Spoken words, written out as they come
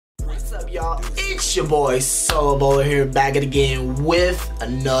What's up, y'all? It's your boy SolarVolar here, back at again with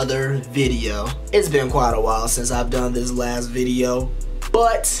another video. It's been quite a while since I've done this last video,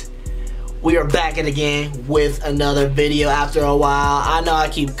 but we are back at again with another video after a while. I know I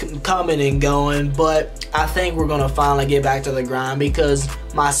keep coming and going, but I think we're gonna finally get back to the grind because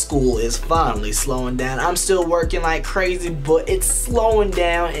my school is finally slowing down. I'm still working like crazy, but it's slowing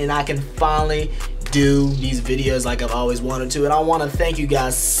down and I can finally do these videos like I've always wanted to. And I want to thank you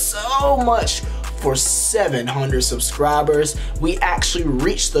guys so much for 700 subscribers. We actually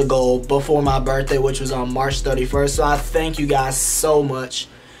reached the goal before my birthday, which was on March 31st. So I thank you guys so much.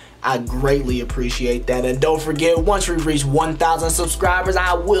 I greatly appreciate that. And don't forget, once we reach 1,000 subscribers,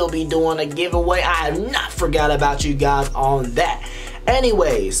 I will be doing a giveaway. I have not forgot about you guys on that.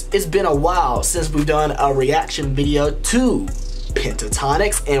 Anyways, it's been a while since we've done a reaction video to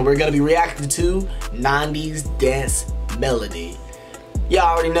Pentatonix, and we're gonna be reacting to 90s Dance Medley. Y'all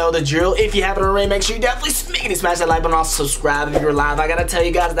already know the drill. If you haven't already, make sure you definitely smash that like button and also subscribe if you're live. I gotta tell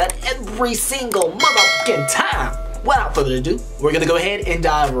you guys that every single motherfucking time. Without further ado, we're gonna go ahead and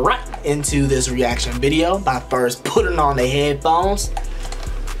dive right into this reaction video by first putting on the headphones.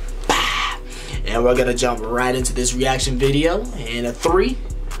 And we're gonna jump right into this reaction video in a 3,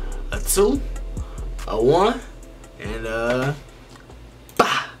 a 2, a 1, and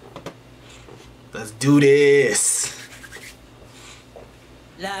let's do this.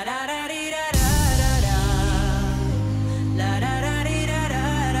 La da da dee da da da da. La da da dee da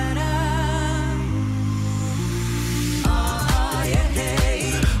da da da. Oh yeah,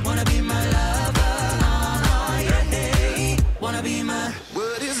 hey, wanna be my lover. Oh yeah, hey, wanna be my.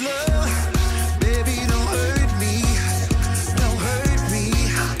 What is love? Baby, don't hurt me. Don't hurt me.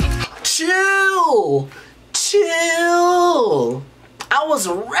 Chill, chill. I was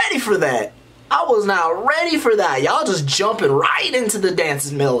ready for that. I was not ready for that. Y'all just jumping right into the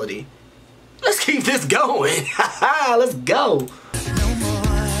dance's melody. Let's keep this going. Let's go.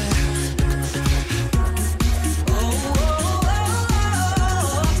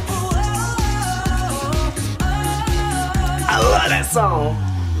 I love that song.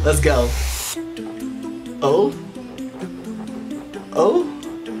 Let's go. Oh. Oh.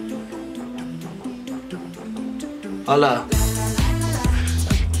 Hola.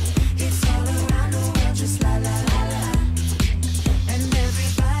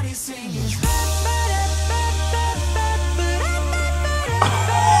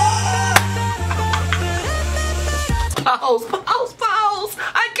 Pause.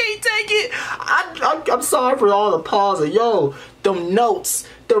 I can't take it. I'm sorry for all the pauses. Yo, them notes.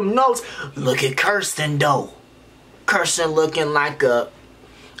 Look at Kirsten though. Kirsten looking like a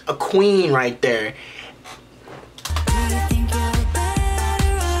queen right there.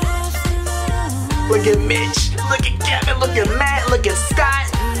 Look at Mitch. Look at Kevin. Look at Matt. Look at Scott.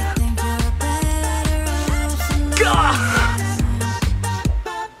 God.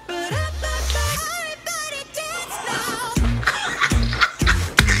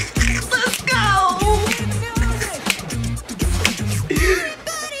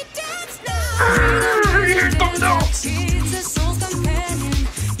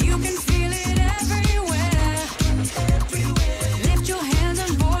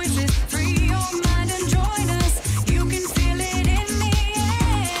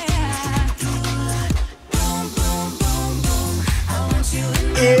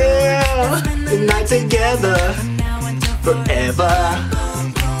 Yeah, the night together, forever.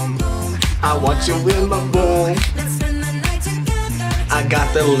 I want you in my room. I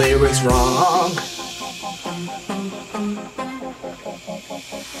got the lyrics wrong.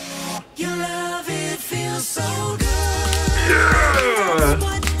 Your love, it feels so good. Yeah.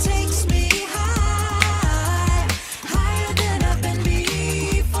 What takes me high, higher than I've been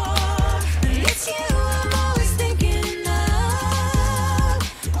before. It's you I'm always thinking of.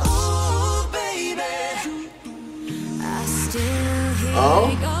 Oh, baby. I still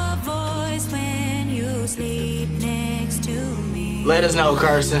hear your voice when you sleep next to me. Let us know,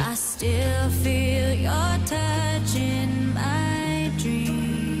 Carson. I still feel your touch in my dreams.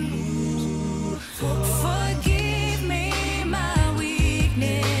 Forgive me my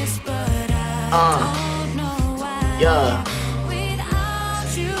weakness, but I don't know why. Yeah.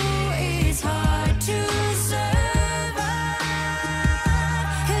 Without you, it's hard to survive.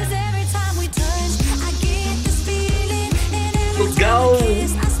 'Cause every time we touch, I get this feeling. And every Let's go.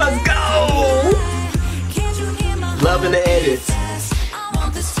 Kiss, Let's go. Can't you hear my loving the edits.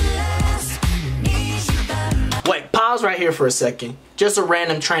 Wait, pause right here for a second. Just a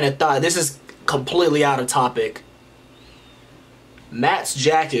random train of thought. This is completely out of topic. Matt's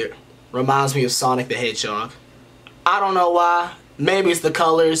jacket reminds me of Sonic the Hedgehog. I don't know why. Maybe it's the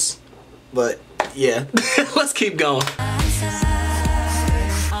colors. But yeah, let's keep going.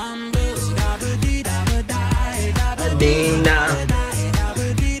 Ding dong.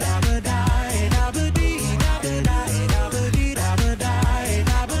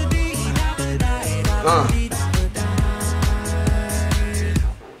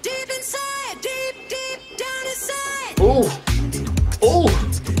 Ooh, ooh!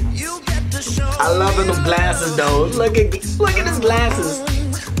 I love them glasses though. Look at his glasses.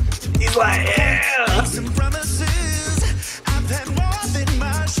 He's like, yeah.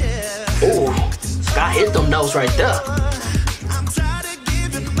 Ooh, Scott hit them notes right there.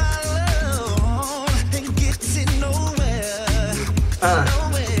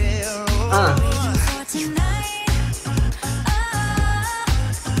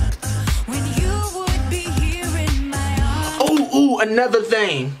 Ooh, another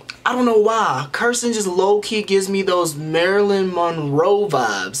thing. I don't know why. Cursing just low-key gives me those Marilyn Monroe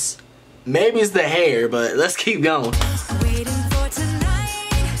vibes. Maybe it's the hair, but let's keep going.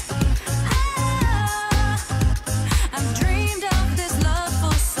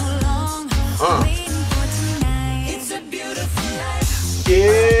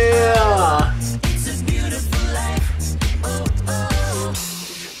 Yeah.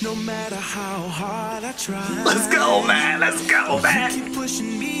 No matter how hard I try. Let's go, man. Let's go, man. Keep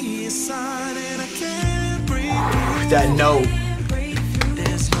pushing me aside and I can't breathe. That note.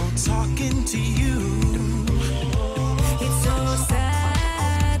 There's no talking to you. It's so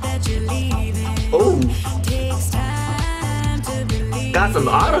sad that you're leaving. Oh. Takes time to believe. Got some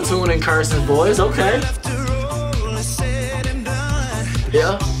auto-tune in cursing, boys. Okay.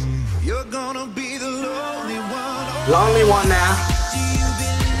 Yeah. You're gonna be the lonely one. Lonely one now.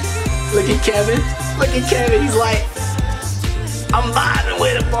 Look at Kevin. Look at Kevin. He's like, I'm vibing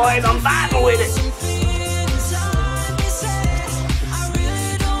with it, boys. I'm vibing with it.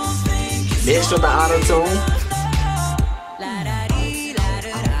 Mixed with the auto-tune.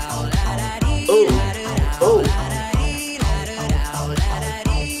 Ooh. Ooh.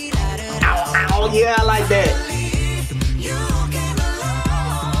 Ow, ow. Yeah, I like that.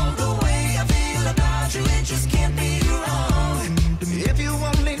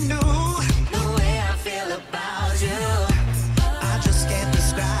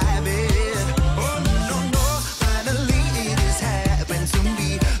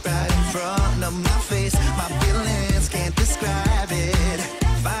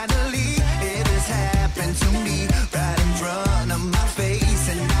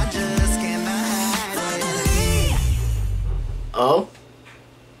 Oh.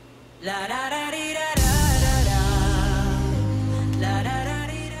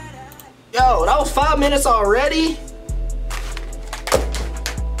 Yo, that was 5 minutes already?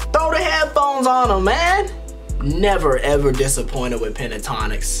 Throw the headphones on them, man. Never ever disappointed with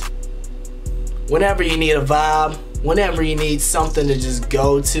Pentatonix. Whenever you need a vibe, whenever you need something to just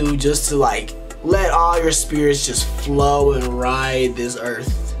go to, just to like let all your spirits just flow and ride this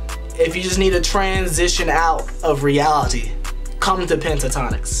earth. If you just need to transition out of reality, come to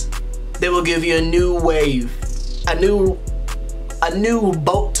Pentatonix. They will give you a new wave, a new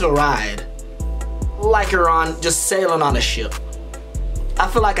boat to ride, like you're on just sailing on a ship. I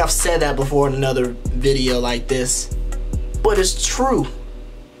feel like I've said that before in another video like this, but it's true.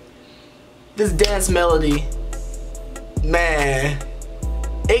 This dance melody, man,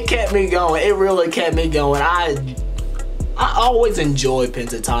 it kept me going. It really kept me going. I always enjoy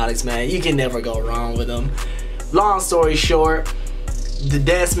Pentatonix, man. You can never go wrong with them. Long story short, the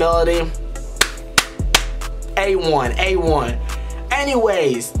dance melody, A1, A1.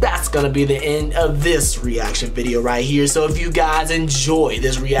 Anyways, that's gonna be the end of this reaction video right here. So if you guys enjoy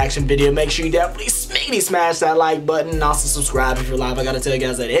this reaction video, make sure you definitely smash that like button and also subscribe if you're live. I gotta tell you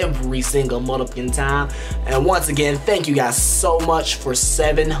guys that every single motherfucking time. And once again, thank you guys so much for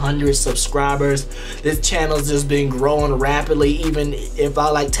 700 subscribers. This channel's just been growing rapidly, even if I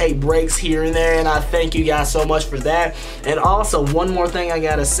like take breaks here and there, and I thank you guys so much for that. And also, one more thing I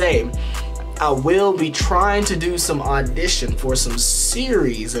gotta say. I will be trying to do some audition for some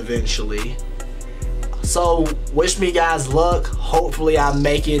series eventually. So wish me guys luck. Hopefully I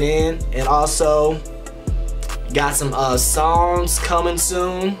make it in. And also got some songs coming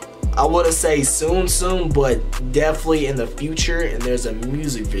soon. I wouldn't say soon, but definitely in the future. And there's a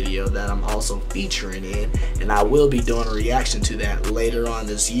music video that I'm also featuring in, and I will be doing a reaction to that later on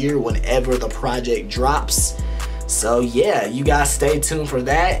this year whenever the project drops. So yeah, you guys stay tuned for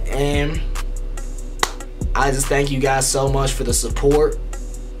that, and I just thank you guys so much for the support.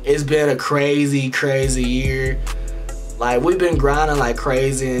 It's been a crazy year. Like, we've been grinding like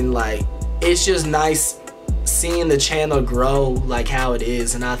crazy, and like, it's just nice seeing the channel grow like how it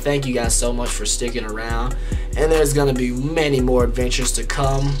is, and I thank you guys so much for sticking around. And there's gonna be many more adventures to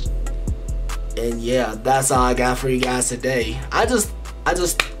come. And yeah, that's all I got for you guys today. I just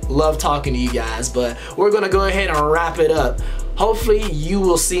love talking to you guys, but we're gonna go ahead and wrap it up. Hopefully you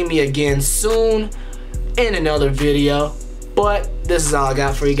will see me again soon in another video. But this is all I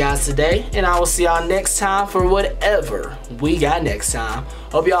got for you guys today, and I will see y'all next time for whatever we got next time.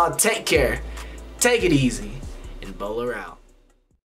 Hope y'all take care, take it easy, and bowler out.